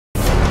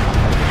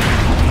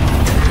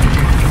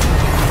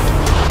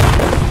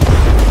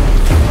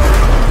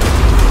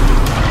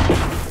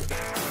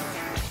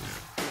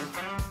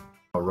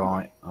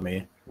right. I'm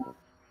here.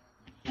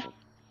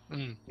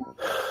 Mm.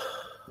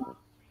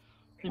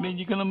 You mean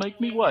you're gonna make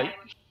me wait?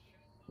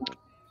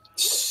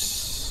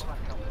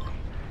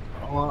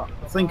 Well,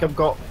 I think I've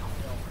got.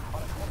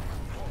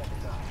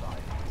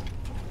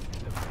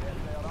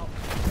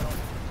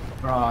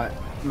 Right,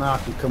 now I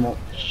can come up.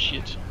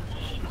 Shit.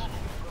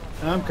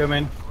 I'm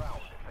coming.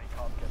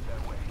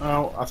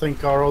 Oh, I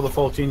think our other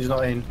 14's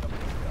not in.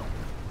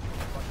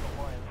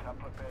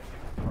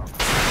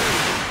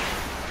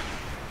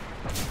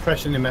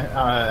 Pressing him,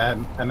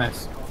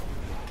 MS.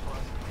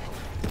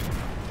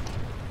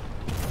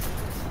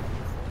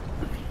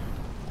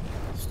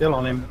 Still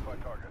on him.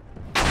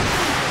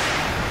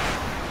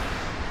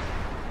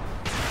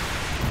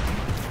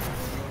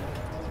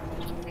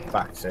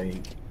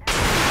 Backside.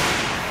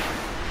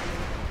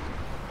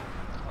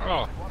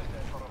 Oh,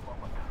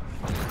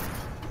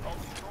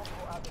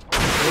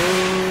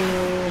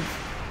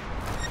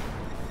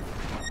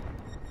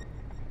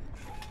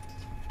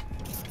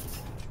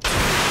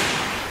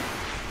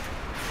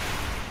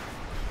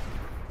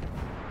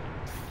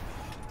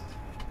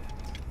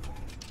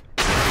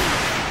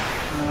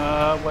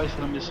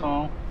 Wasted a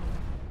missile.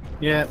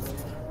 Yeah.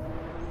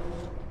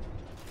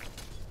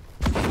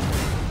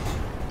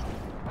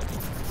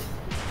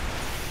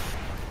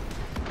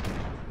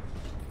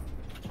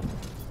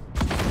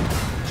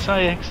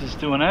 SAX is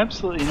doing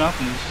absolutely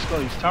nothing. He's just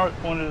got his turret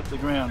pointed at the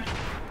ground.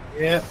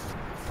 Yeah.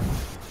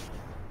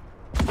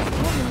 I'm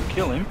gonna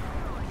kill him.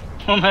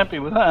 I'm happy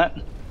with that.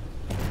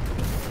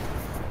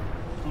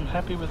 I'm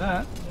happy with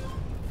that.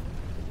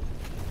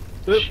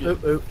 Oop, Shit.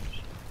 oop, oop.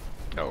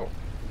 oh.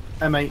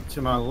 M8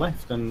 to my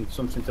left and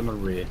something to my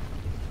rear.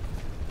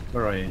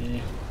 Where are you?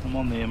 Yeah, I'm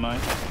on there, mate.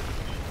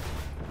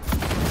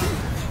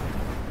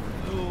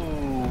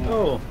 Ooh.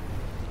 Oh.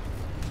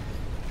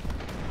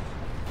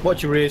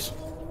 Watch your ears.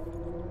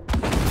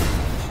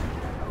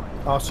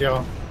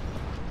 RCR.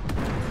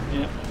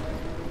 Yeah.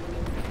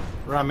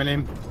 Ramming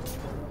him.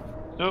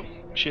 Oh,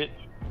 shit.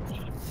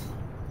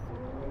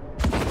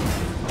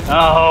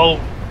 Oh!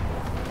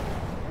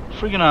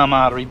 Friggin'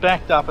 Armada, he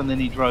backed up and then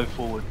he drove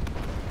forward.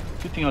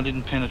 Good thing I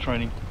didn't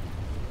penetrate him.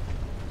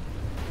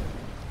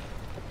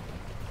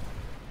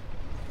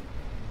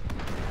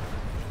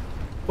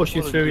 Push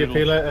you What a through your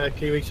doodle. peeler,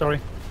 Kiwi, sorry.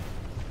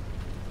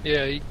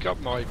 Yeah, he got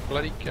my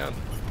bloody gun.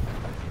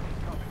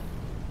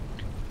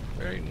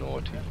 Very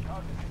naughty.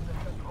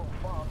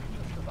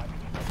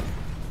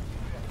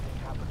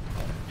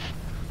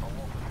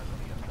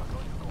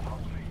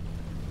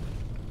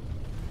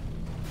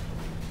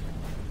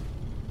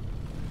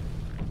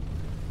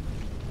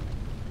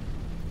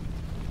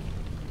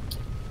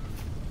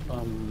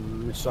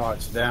 My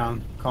sights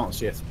down, can't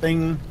see a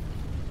thing.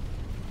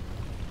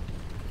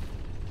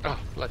 Oh,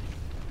 bloody.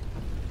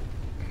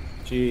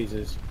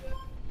 Jesus.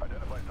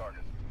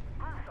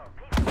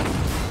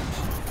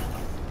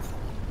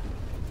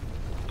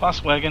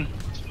 Bus wagon.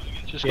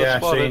 Just got Yeah,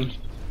 spotted.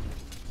 seen.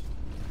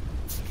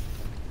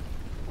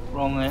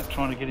 Rolling out,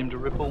 trying to get him to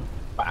ripple.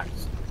 Back.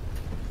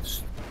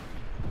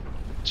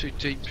 Too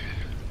deep.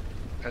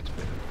 That's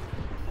better.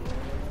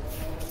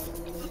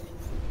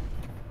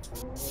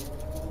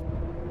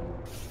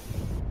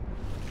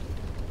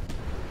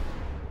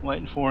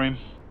 Waiting for him.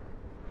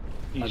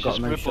 He's I've got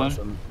just no rippling. shots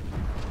on.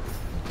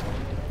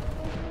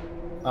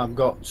 I've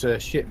got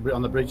shit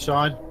on the bridge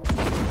side.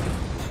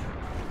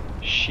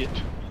 Shit.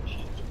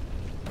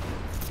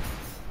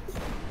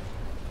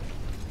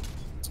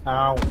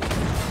 Ow.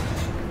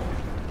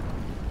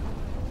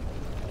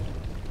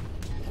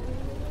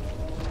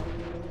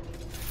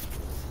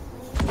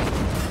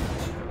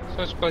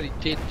 So it's bloody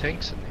dead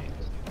tanks in there.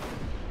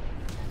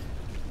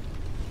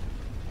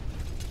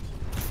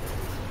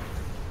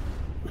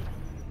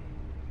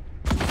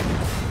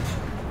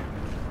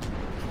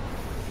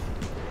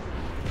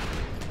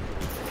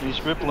 He's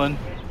rippling.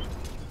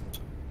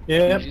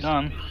 Yeah, He's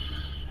done.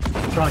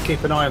 trying to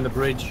keep an eye on the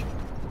bridge.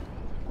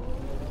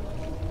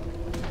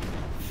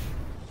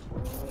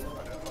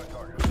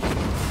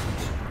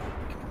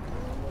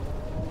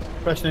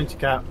 Pressing into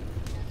cap.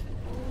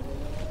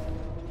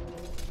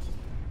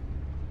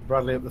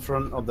 Bradley up the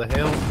front of the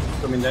hill,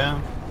 coming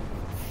down.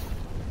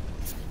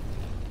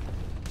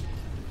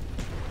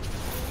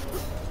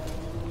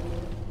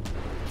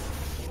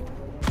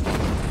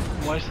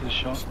 Wasted a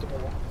shot.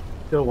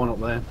 Still one up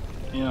there.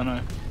 Yeah, I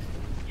know.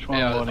 Try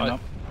and light him up.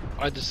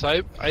 I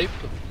disabled.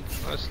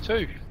 That's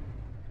two.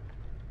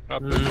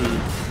 Up There's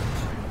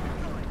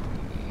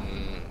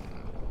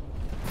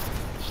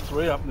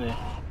 3 up there.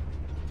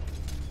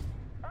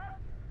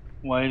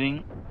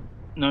 Waiting.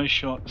 No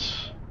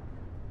shots.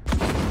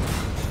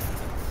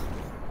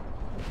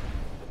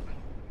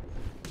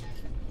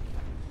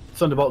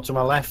 Thunderbolt to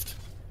my left.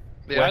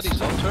 The West.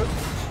 Artie's onto it.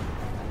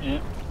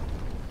 Yeah.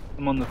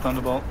 I'm on the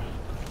Thunderbolt.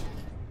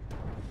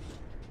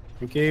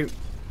 Thank you.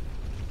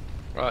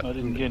 Right, I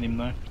didn't get him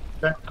though.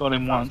 Okay. Got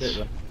him That's once. it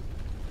then.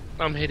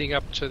 I'm heading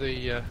up to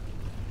the.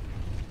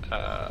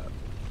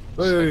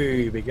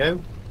 Here we go.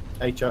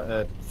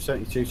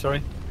 72,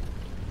 sorry.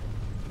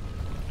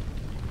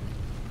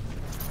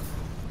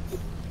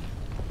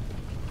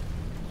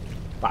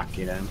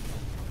 you know.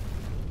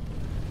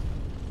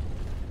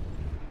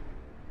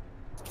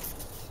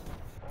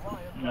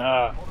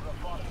 Ah.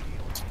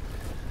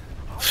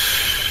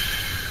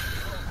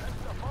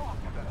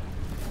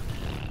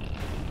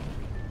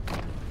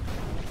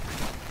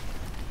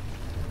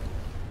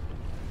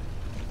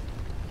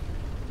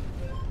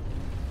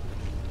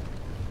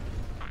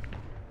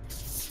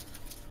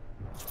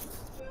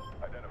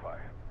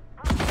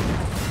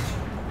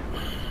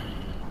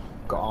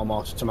 Got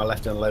almost to my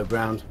left and low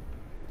ground.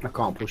 I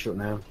can't push up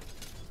now.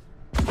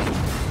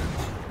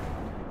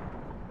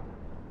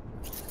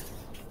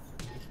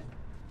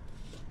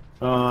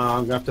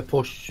 I'm gonna have to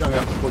push. I'm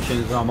gonna have to push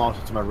in as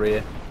almost to my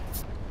rear.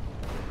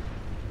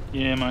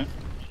 Yeah, mate.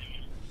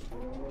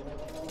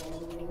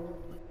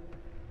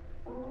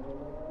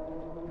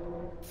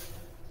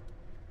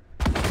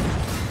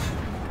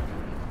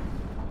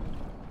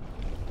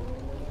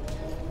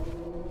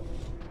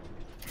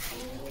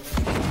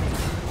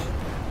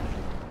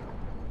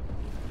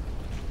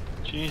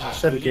 Jesus.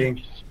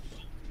 17.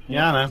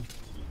 Yeah, I know.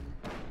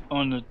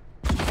 On the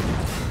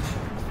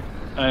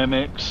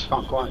AMX.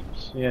 Can't quite.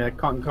 Yeah,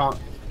 can't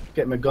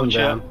get my gun Watch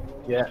down. out.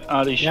 Yeah.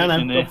 Artie's Yeah, I shooting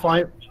know. in there. Good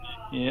fight.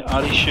 Yeah,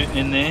 Artie's shooting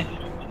in there.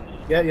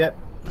 Yeah, yeah.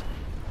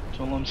 That's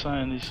all I'm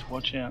saying is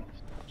watch out.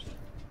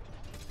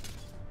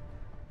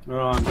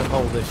 Alright, I'm gonna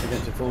hold this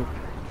against the full.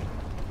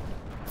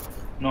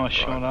 Nice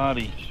shot,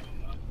 Artie.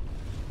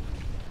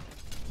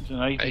 There's an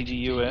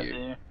ATDU out ATDU.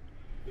 there.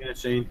 Yeah,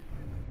 see.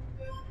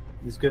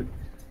 He's good.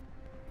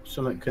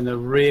 Something in the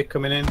rear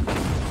coming in.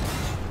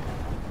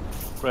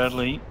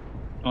 Bradley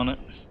on it.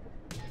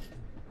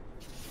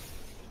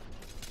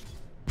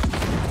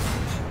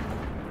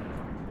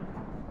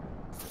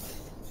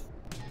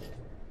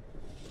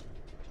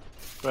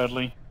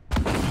 Bradley.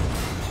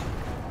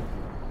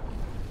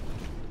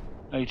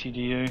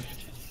 ATDU.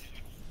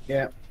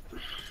 Yeah.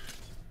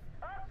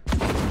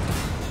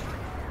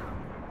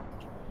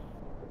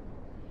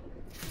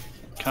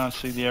 Can't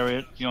see the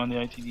area behind the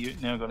ATDU.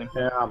 Now got him.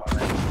 Yeah, I'm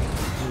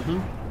on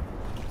it.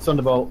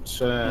 Thunderbolts.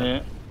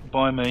 Yeah,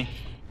 by me.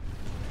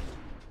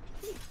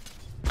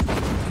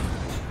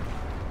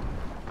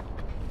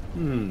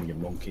 You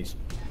monkeys.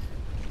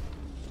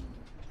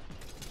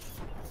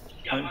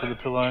 Waiting for the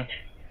pillow.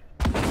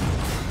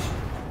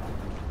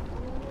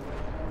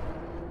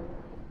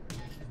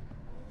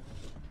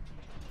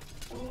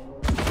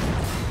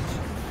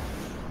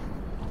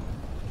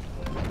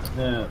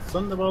 Yeah,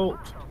 Thunderbolt.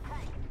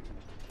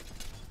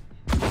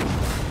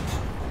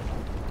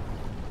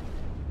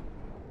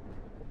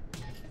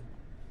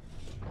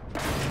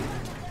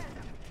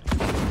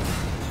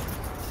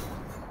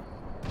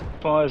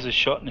 Fires a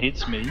shot and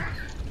hits me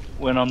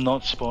when I'm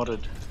not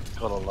spotted.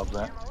 God, I love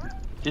that.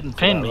 Didn't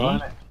pen me.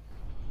 Right.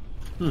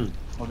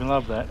 I can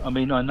love that. I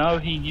mean, I know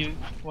he knew.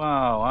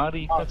 Wow,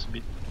 Artie, that's a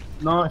bit.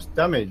 Nice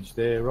damage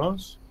there,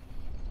 Roz.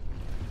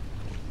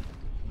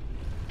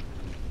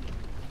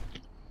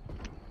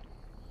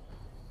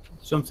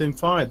 Something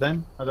fired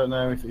then. I don't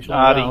know if it's one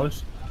of Artie.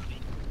 ours.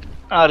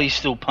 Artie's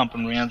still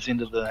pumping rounds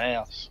into the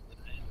house.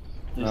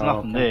 There's Oh,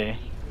 nothing okay. there.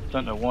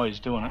 Don't know why he's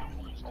doing it.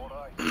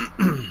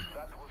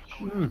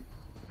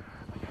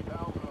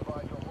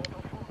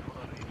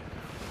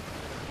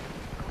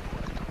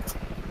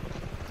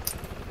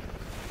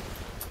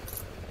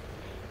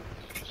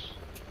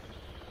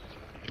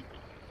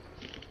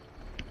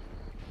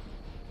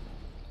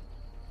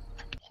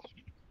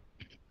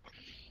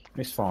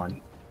 It's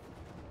fine.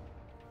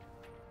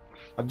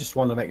 I just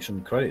want to make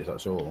some credits,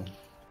 that's all.